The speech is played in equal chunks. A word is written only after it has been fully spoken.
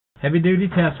heavy duty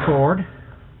test cord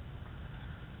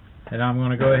that I'm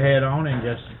going to go ahead on and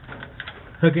just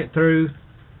hook it through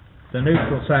the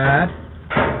neutral side.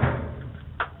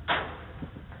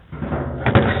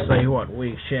 Let's see what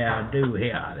we shall do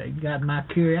here. They got my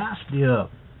curiosity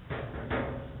up.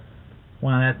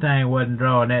 Well, that thing wasn't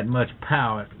drawing that much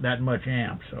power, that much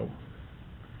amp, so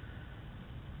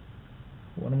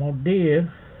what I'm going to do,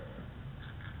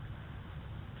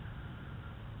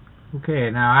 okay,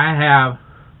 now I have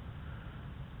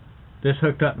this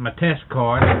hooked up to my test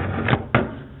card,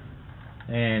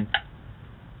 and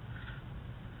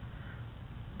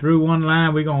through one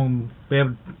line we're going to be able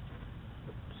to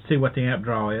see what the amp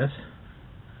draw is.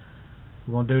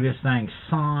 We're going to do this thing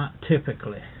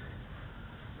scientifically.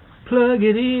 Plug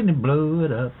it in and blow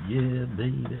it up, yeah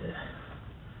baby.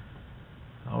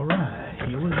 Alright,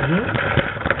 here we go.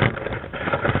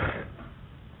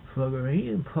 Plug her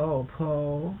in,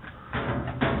 Paul.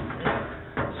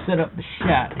 Set up the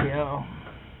shot, y'all.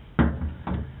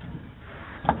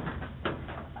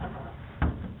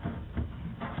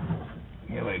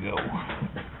 Here we go.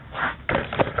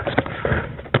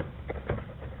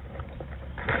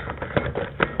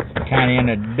 Kind of in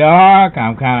the dark.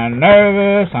 I'm kind of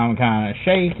nervous. I'm kind of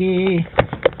shaky.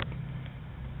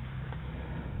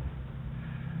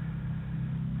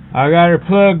 I got her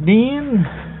plugged in.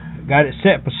 Got it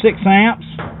set for 6 amps.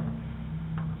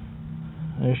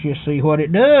 Let's just see what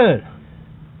it does.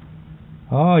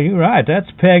 Oh, you're right.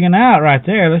 That's pegging out right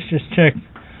there. Let's just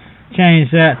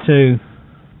change that to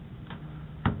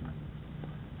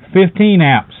 15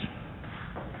 amps.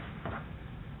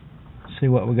 See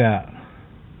what we got.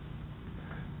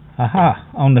 Aha.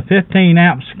 On the 15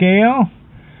 amp scale,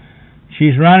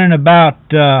 she's running about,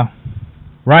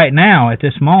 right now at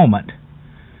this moment,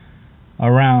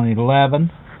 around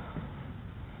 11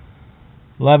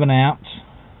 amps.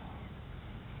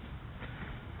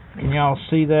 Can y'all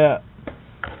see that?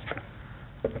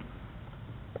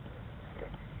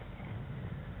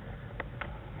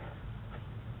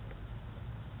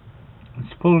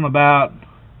 It's pulling about,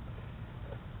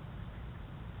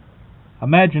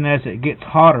 imagine as it gets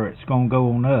hotter it's going to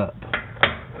go on up.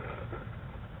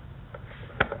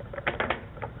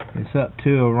 It's up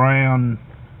to around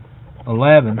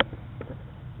 11.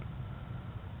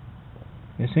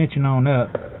 It's inching on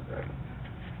up.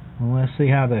 Well, let's see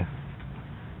how the...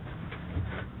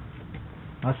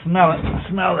 I smell it. I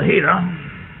smell the heater.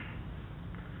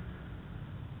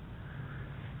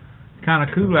 It's kind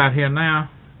of cool out here now.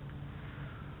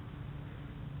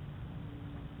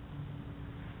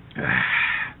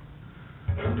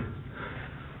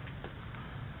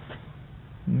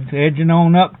 It's edging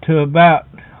on up to about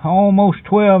almost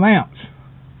 12 amps.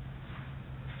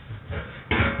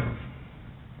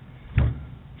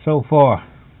 So far.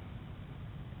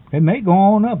 It may go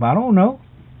on up, I don't know.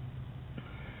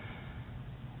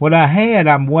 What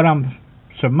I'm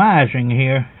surmising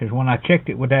here is when I checked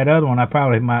it with that other one,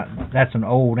 that's an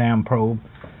old amp probe.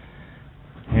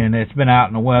 And it's been out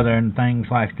in the weather and things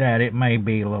like that. It may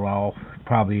be a little off. It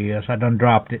probably is. I done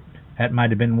dropped it. That might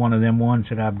have been one of them ones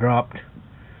that I've dropped.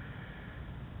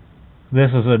 This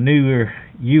is a newer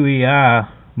UEI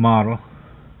model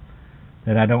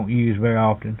that I don't use very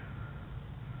often.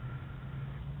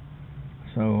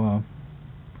 So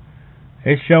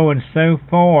it's showing so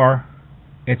far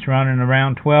it's running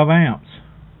around 12 amps,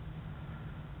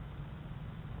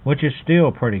 which is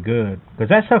still pretty good because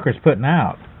that sucker's putting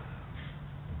out.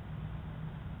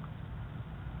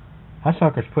 That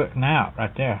sucker's putting out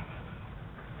right there.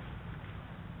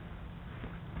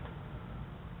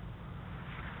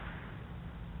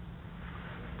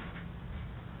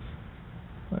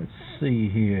 Let's see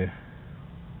here.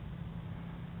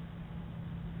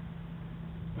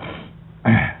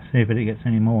 See if it gets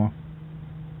any more.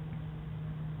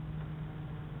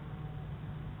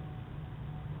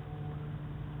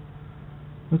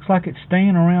 Looks like it's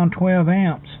staying around 12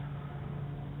 amps.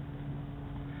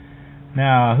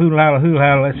 Now,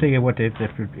 hoo-la-la, let's see what if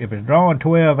it's drawing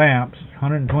 12 amps,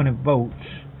 120 volts.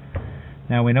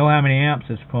 Now we know how many amps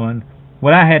it's pulling.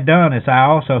 What I had done is I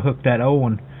also hooked that old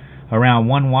one around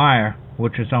one wire,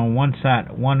 which is on one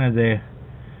side, one of the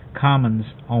commons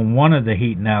on one of the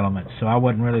heating elements, so I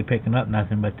wasn't really picking up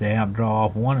nothing but the amp draw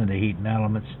off one of the heating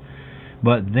elements.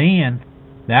 But then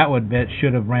that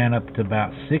should have ran up to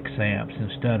about 6 amps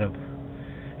instead of,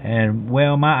 and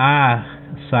well, my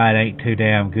eyesight ain't too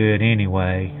damn good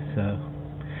anyway, so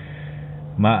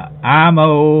I'm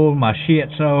old, my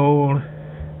shit's old.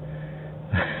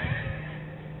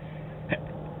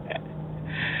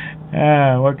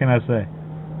 What can I say?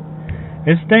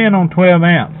 It's staying on 12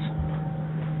 amps.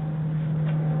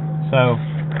 So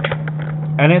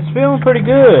And it's feeling pretty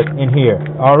good in here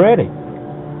already.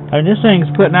 And this thing's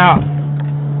putting out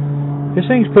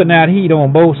heat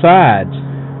on both sides.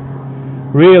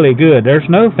 Really good. There's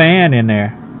no fan in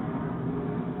there.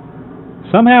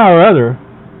 Somehow or other,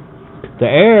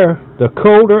 the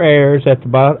colder air is at the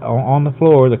bottom on the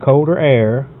floor. The colder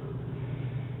air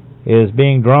is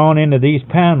being drawn into these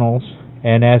panels,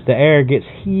 and as the air gets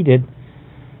heated,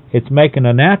 it's making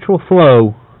a natural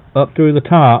flow up through the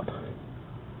top.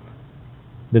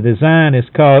 The design is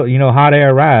called, hot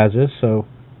air rises, so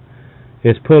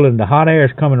it's pulling, the hot air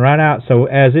is coming right out. So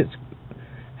as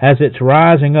it's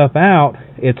rising up out,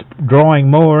 it's drawing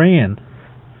more in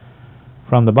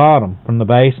from the bottom, from the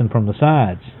base, and from the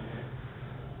sides.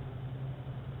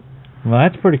 Well,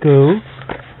 that's pretty cool.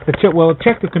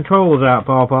 Check the controls out,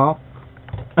 Paw.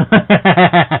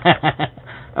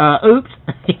 Oops.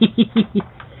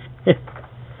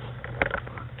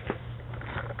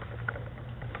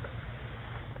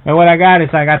 And what I got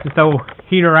this old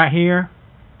heater right here.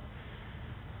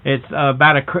 It's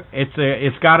got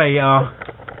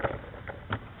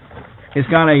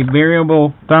a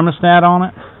variable thermostat on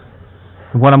it.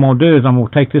 And what I'm gonna do is I'm gonna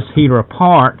take this heater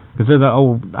apart, because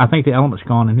I think the element's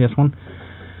gone in this one.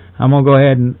 I'm gonna go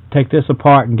ahead and take this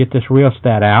apart and get this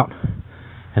rheostat out,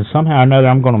 and somehow or another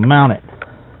I'm gonna mount it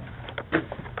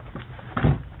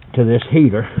to this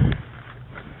heater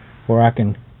where I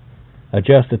can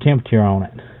adjust the temperature on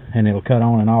it, and it'll cut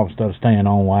on and off instead of staying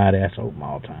on wide ass open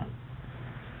all the time.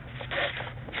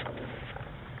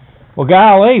 Well,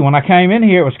 golly, when I came in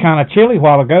here, it was kind of chilly a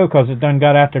while ago because it done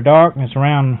got after dark, and it's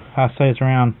around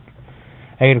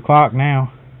 8 o'clock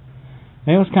now.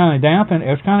 And it was kind of damp, and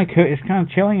it's kind of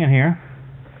chilly in here.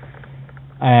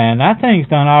 And that thing's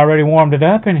done already warmed it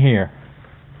up in here.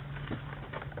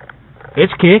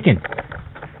 It's kicking.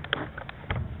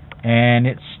 And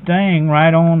it's staying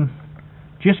right on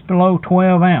just below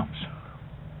 12 amps.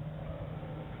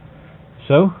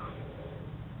 So,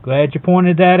 glad you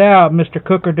pointed that out, Mr.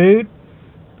 Cooker Dude.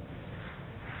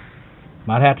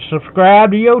 Might have to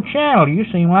subscribe to your channel. You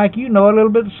seem like you know a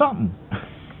little bit of something.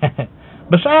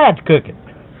 Besides cooking.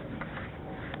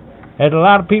 There's a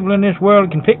lot of people in this world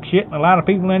that can fix shit, and a lot of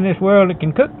people in this world that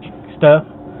can cook stuff.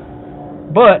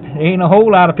 But there ain't a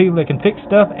whole lot of people that can fix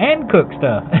stuff and cook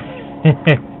stuff.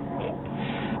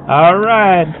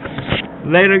 Alright.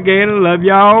 Later, Gator. Love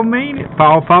y'all. Mean it.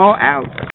 Paw out.